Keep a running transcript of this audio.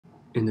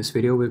In this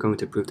video, we're going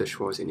to prove the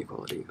Schwarz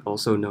inequality,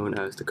 also known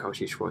as the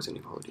Cauchy-Schwarz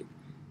inequality.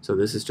 So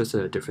this is just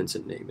a difference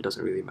in name. It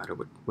doesn't really matter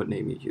what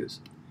name you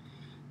use.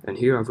 And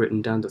here I've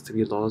written down the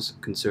 3 laws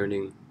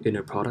concerning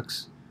inner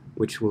products,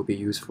 which will be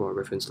used for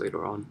reference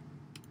later on.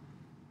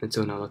 And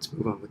so now let's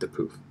move on with the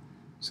proof.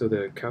 So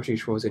the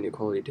Cauchy-Schwarz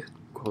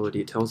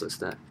inequality tells us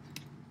that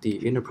the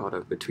inner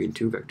product between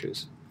two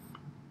vectors,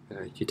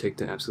 you take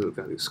the absolute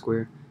value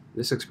square,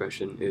 this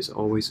expression is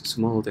always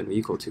smaller than or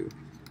equal to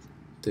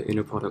the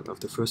inner product of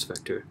the first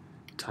vector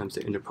times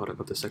the inner product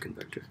of the second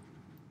vector.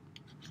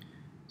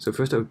 So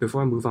first,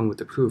 before I move on with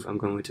the proof, I'm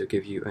going to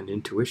give you an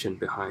intuition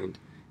behind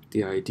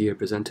the idea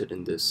presented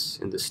in this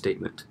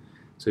statement.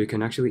 So you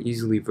can actually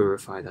easily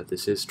verify that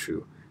this is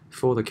true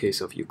for the case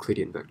of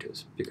Euclidean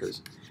vectors,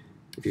 because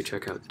if you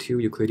check out 2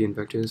 Euclidean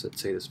vectors,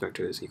 let's say this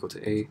vector is equal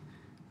to A,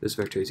 this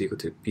vector is equal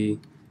to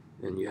B,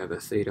 and you have a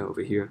theta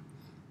over here,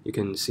 you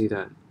can see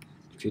that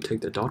if you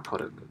take the dot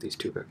product of these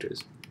 2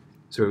 vectors,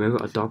 so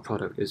remember, a dot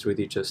product is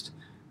really just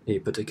a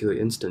particular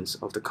instance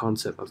of the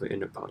concept of an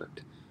inner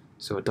product.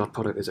 So a dot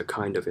product is a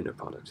kind of inner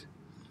product.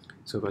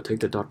 So if I take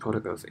the dot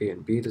product of A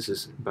and B, this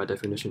is by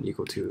definition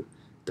equal to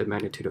the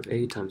magnitude of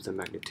A times the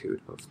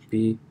magnitude of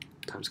B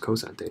times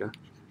cosine theta.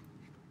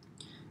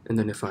 And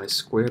then if I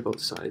square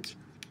both sides,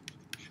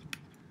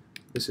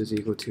 this is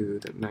equal to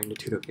the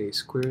magnitude of A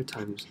squared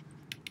times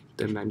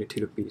the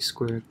magnitude of B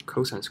squared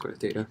cosine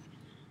squared theta.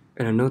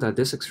 And I know that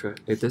this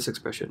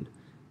expression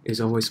is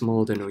always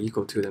smaller than or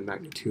equal to the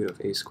magnitude of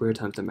A squared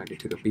times the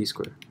magnitude of B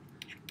squared,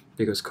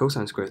 because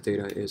cosine squared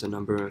theta is a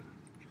number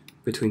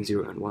between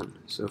 0 and 1.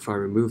 So if I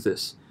remove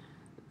this,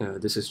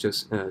 this is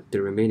just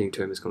the remaining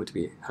term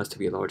has to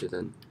be larger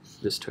than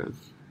this term.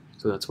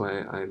 So that's why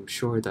I'm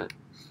sure that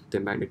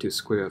the magnitude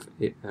square of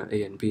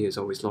A and B is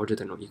always larger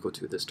than or equal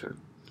to this term.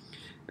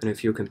 And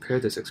if you compare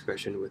this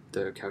expression with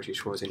the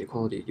Cauchy-Schwarz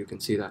inequality, you can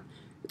see that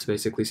it's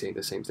basically saying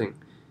the same thing.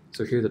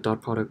 So here the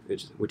dot product,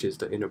 which is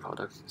the inner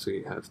product, so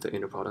you have the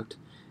inner product,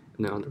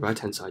 and then on the right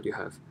hand side you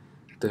have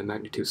the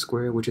magnitude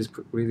square, which is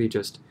really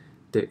just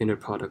the inner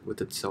product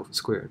with itself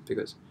squared,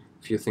 because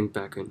if you think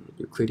back in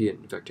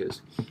Euclidean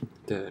vectors,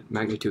 the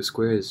magnitude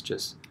square is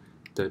just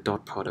the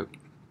dot product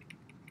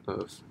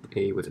of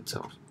A with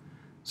itself.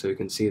 So you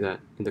can see that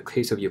in the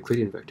case of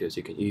Euclidean vectors,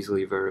 you can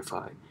easily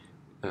verify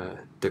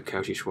the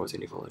Cauchy-Schwarz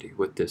inequality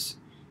with this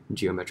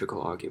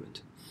geometrical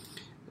argument.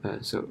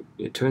 So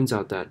it turns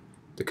out that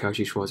the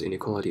Cauchy-Schwarz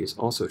inequality is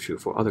also true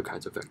for other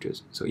kinds of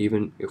vectors. So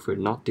even if we're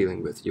not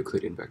dealing with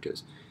Euclidean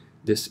vectors,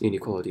 this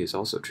inequality is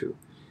also true.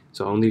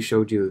 So I only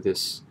showed you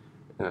this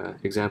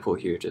example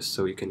here just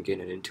so you can gain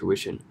an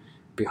intuition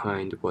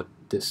behind what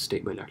this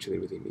statement actually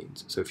really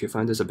means. So if you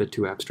find this a bit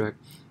too abstract,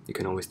 you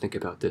can always think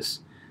about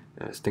this.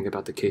 Think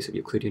about the case of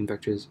Euclidean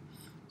vectors.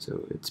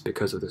 So it's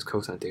because of this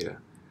cosine theta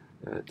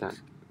that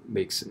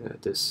makes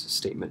this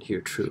statement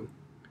here true.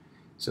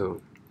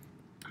 So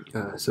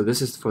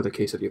this is for the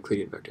case of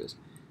Euclidean vectors.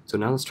 So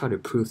now let's try to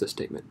prove the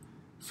statement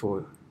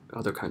for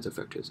other kinds of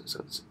vectors. So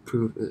let's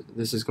prove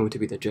this is going to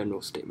be the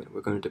general statement. We're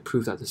going to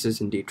prove that this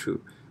is indeed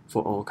true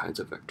for all kinds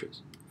of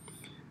vectors.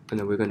 And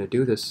then we're going to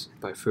do this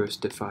by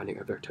first defining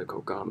a vector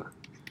called gamma.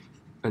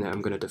 And then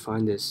I'm going to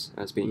define this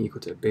as being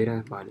equal to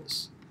beta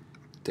minus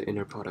the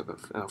inner product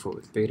of alpha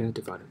with beta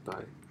divided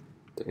by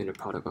the inner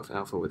product of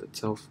alpha with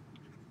itself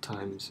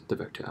times the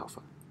vector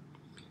alpha.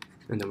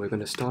 And then we're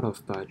going to start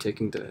off by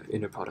taking the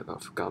inner product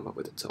of gamma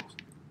with itself.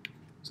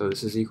 So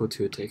this is equal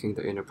to taking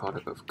the inner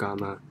product of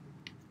gamma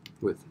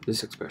with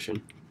this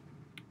expression.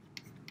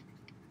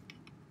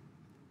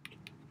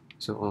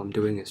 So all I'm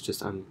doing is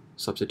just I'm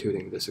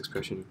substituting this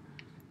expression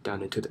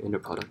down into the inner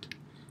product.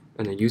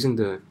 And then using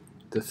the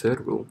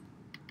third rule,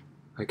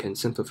 I can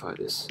simplify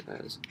this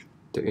as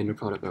the inner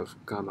product of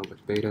gamma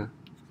with beta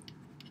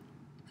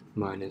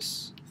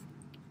minus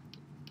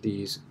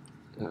these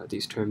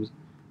terms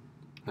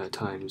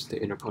times the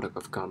inner product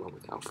of gamma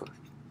with alpha.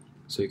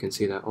 So you can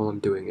see that all I'm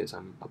doing is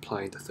I'm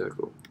applying the third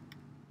rule.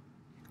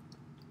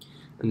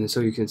 And then so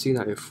you can see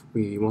that if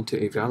we want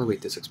to evaluate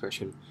this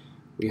expression,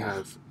 we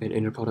have an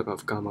inner product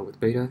of gamma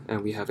with beta,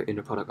 and we have an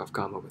inner product of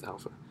gamma with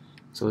alpha.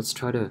 So let's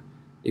try to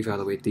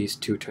evaluate these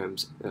 2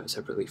 terms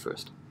separately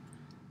first.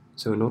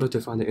 So in order to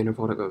find the inner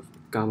product of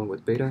gamma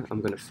with beta,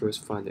 I'm going to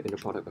first find the inner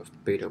product of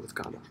beta with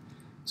gamma.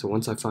 So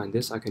once I find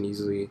this, I can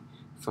easily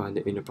find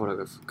the inner product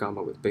of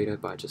gamma with beta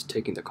by just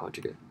taking the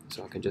conjugate.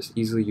 So I can just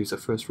easily use the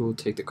first rule,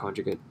 take the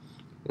conjugate,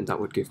 and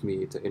that would give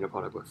me the inner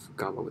product of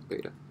gamma with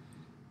beta.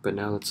 But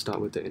now let's start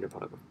with the inner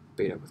product of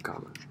beta with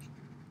gamma.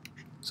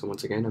 So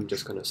once again, I'm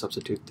just going to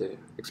substitute the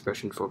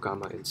expression for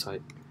gamma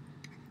inside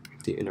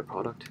the inner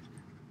product.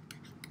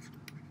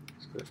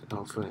 So we have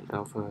alpha and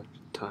alpha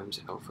times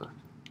alpha.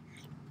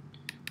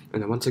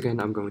 And then once again,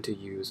 I'm going to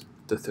use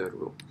the third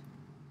rule.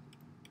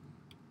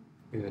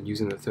 And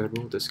using the third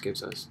rule, this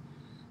gives us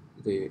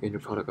the inner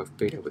product of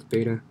beta with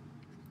beta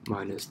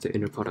minus the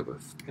inner product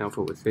of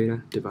alpha with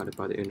beta divided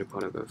by the inner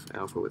product of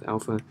alpha with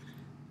alpha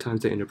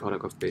times the inner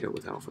product of beta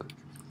with alpha.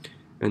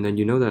 And then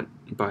you know that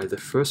by the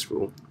first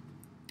rule,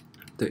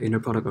 the inner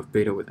product of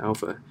beta with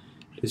alpha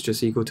is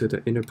just equal to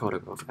the inner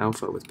product of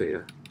alpha with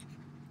beta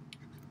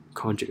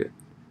conjugate.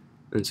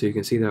 And so you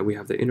can see that we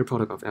have the inner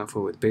product of alpha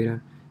with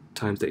beta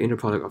times the inner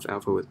product of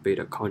alpha with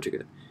beta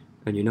conjugate.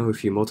 And you know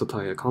if you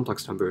multiply a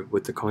complex number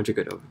with the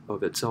conjugate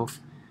of itself,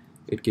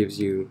 it gives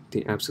you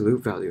the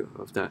absolute value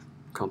of that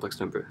complex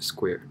number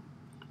squared.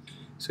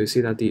 So you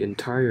see that the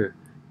entire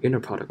inner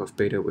product of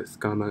beta with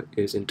gamma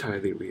is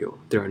entirely real.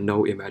 There are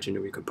no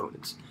imaginary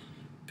components.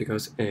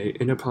 Because an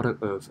inner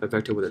product of a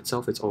vector with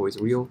itself is always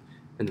real,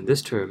 and then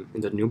this term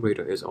in the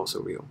numerator is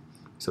also real.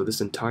 So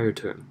this entire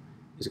term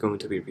is going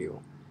to be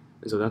real.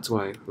 And so that's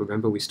why,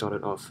 remember we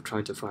started off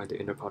trying to find the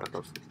inner product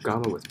of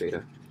gamma with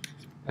beta,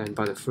 and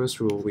by the first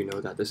rule we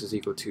know that this is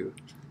equal to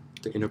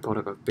the inner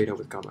product of beta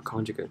with gamma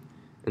conjugate.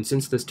 And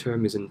since this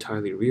term is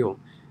entirely real,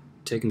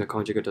 taking the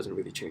conjugate doesn't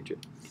really change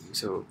it.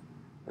 So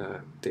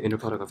the inner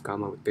product of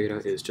gamma with beta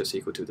is just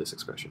equal to this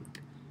expression.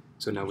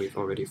 So now we've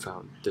already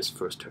found this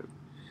first term.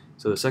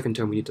 So the second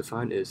term we need to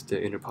find is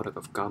the inner product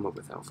of gamma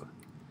with alpha.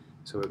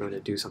 So we're going to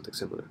do something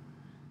similar.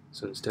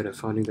 So instead of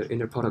finding the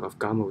inner product of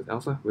gamma with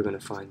alpha, we're going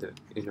to find the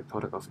inner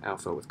product of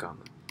alpha with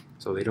gamma.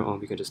 So later on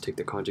we can just take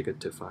the conjugate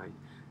to find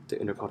the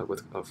inner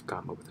product of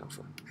gamma with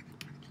alpha.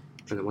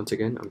 And then once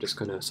again, I'm just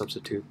going to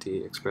substitute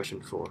the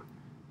expression for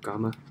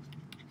gamma.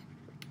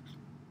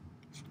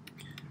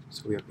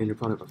 So we have inner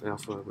product of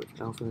alpha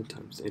with alpha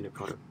times the inner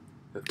product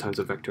times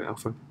the vector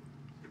alpha.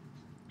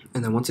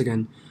 And then once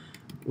again,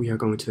 we are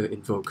going to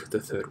invoke the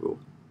third rule.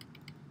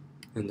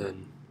 And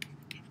then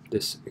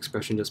this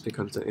expression just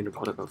becomes the inner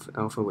product of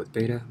alpha with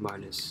beta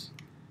minus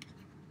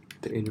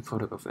the inner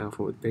product of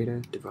alpha with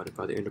beta divided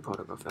by the inner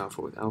product of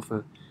alpha with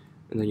alpha.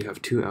 And then you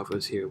have two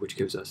alphas here, which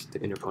gives us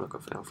the inner product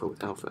of alpha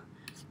with alpha.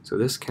 So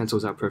this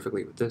cancels out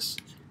perfectly with this.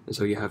 And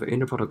so you have an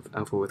inner product of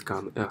alpha with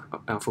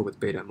alpha with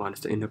beta minus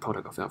the inner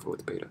product of alpha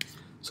with beta.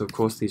 So of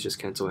course these just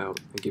cancel out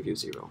and give you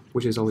 0,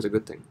 which is always a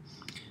good thing.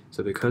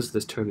 So because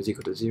this term is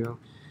equal to 0,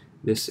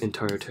 this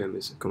entire term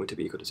is going to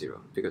be equal to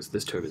 0, because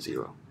this term is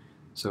 0.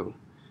 So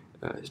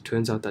it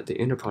turns out that the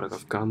inner product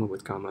of gamma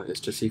with gamma is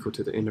just equal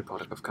to the inner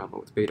product of gamma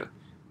with beta,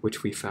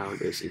 which we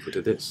found is equal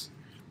to this.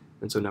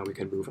 And so now we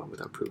can move on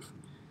with our proof.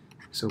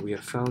 So we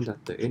have found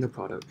that the inner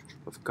product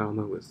of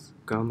gamma with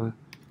gamma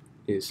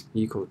is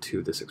equal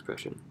to this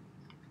expression.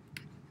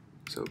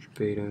 So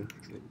beta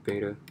and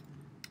beta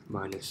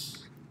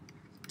minus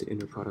the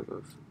inner product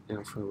of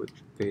alpha with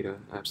beta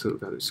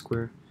absolute value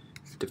squared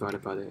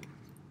divided by the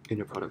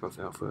inner product of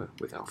alpha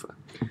with alpha.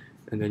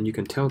 And then you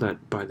can tell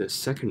that by the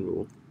second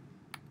rule,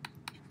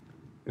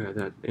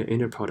 that an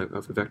inner product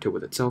of a vector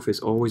with itself is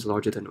always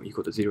larger than or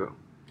equal to 0.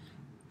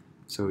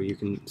 So you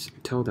can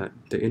tell that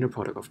the inner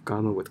product of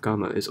gamma with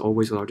gamma is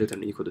always larger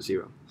than or equal to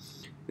 0.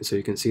 And so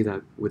you can see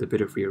that with a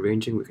bit of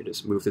rearranging, we can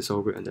just move this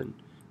over and then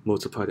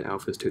multiply the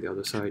alphas to the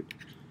other side.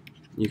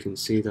 You can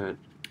see that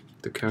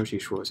the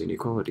Cauchy-Schwarz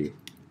inequality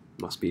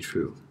must be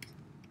true.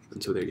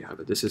 And so there you have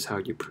it. This is how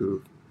you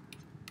prove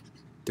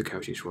the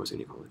Cauchy-Schwarz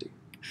inequality.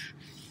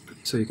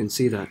 So you can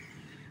see that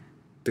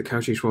the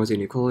Cauchy-Schwarz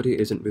inequality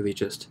isn't really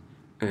just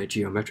a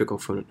geometrical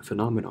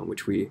phenomenon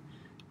which we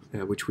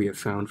have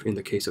found in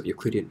the case of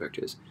Euclidean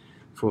vectors.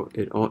 For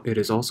it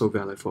is also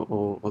valid for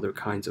all other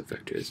kinds of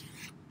vectors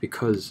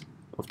because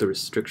of the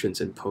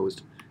restrictions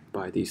imposed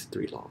by these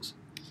three laws.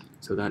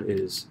 So that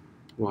is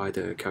why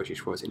the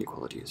Cauchy-Schwarz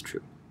inequality is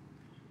true.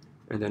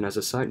 And then as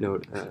a side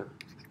note,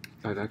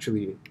 I've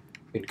actually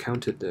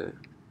encountered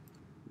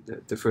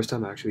the first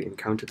time I actually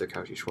encountered the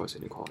Cauchy-Schwarz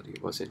inequality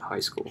was in high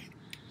school.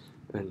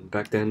 And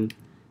back then,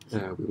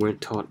 we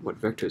weren't taught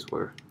what vectors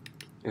were.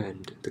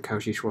 And the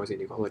Cauchy-Schwarz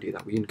inequality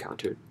that we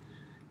encountered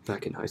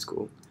back in high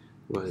school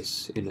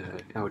was in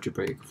an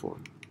algebraic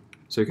form.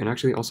 So you can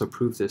actually also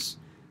prove this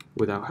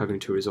without having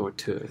to resort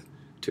to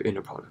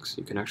inner products.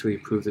 You can actually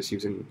prove this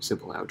using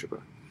simple algebra.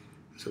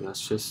 So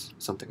that's just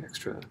something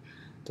extra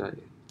that I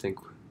think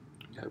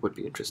would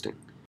be interesting.